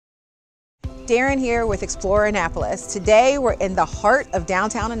Darren here with Explore Annapolis. Today we're in the heart of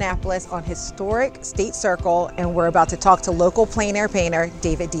downtown Annapolis on historic State Circle, and we're about to talk to local plein air painter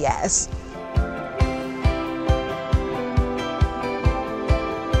David Diaz.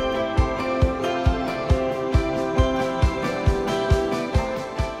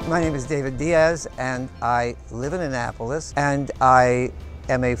 My name is David Diaz and I live in Annapolis, and I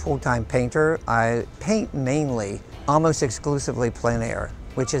am a full-time painter. I paint mainly, almost exclusively plein air,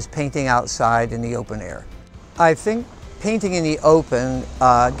 which is painting outside in the open air. I think painting in the open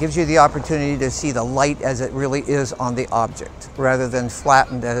gives you the opportunity to see the light as it really is on the object, rather than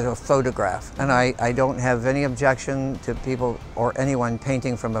flattened as a photograph. And I don't have any objection to people or anyone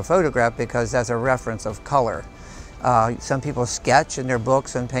painting from a photograph, because that's a reference of color. Some people sketch in their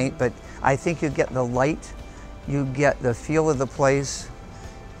books and paint, but I think you get the light, you get the feel of the place,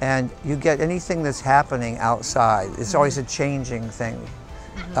 and you get anything that's happening outside. It's always a changing thing.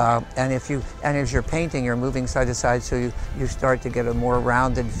 And if you're painting, you're moving side to side, so you start to get a more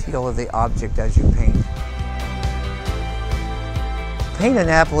rounded feel of the object as you paint. Paint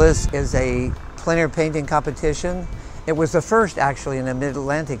Annapolis is a plein air painting competition. It was the first actually in the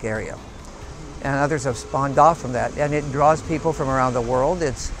Mid-Atlantic area, and others have spawned off from that. And it draws people from around the world.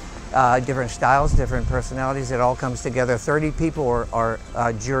 It's different styles, different personalities. It all comes together. 30 people are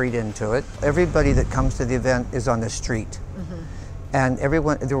juried into it. Everybody that comes to the event is on the street. And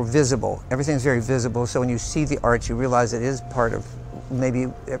everyone, they're visible. Everything's very visible, so when you see the art, you realize it is part of maybe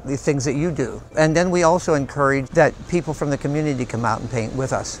the things that you do. And then we also encourage that people from the community come out and paint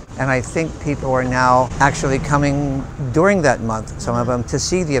with us. And I think people are now actually coming during that month, some of them, to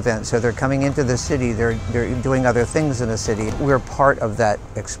see the event. So they're coming into the city, they're doing other things in the city. We're part of that,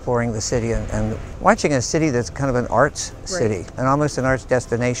 exploring the city and watching a city that's kind of an arts city, and almost an arts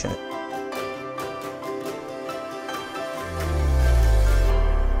destination.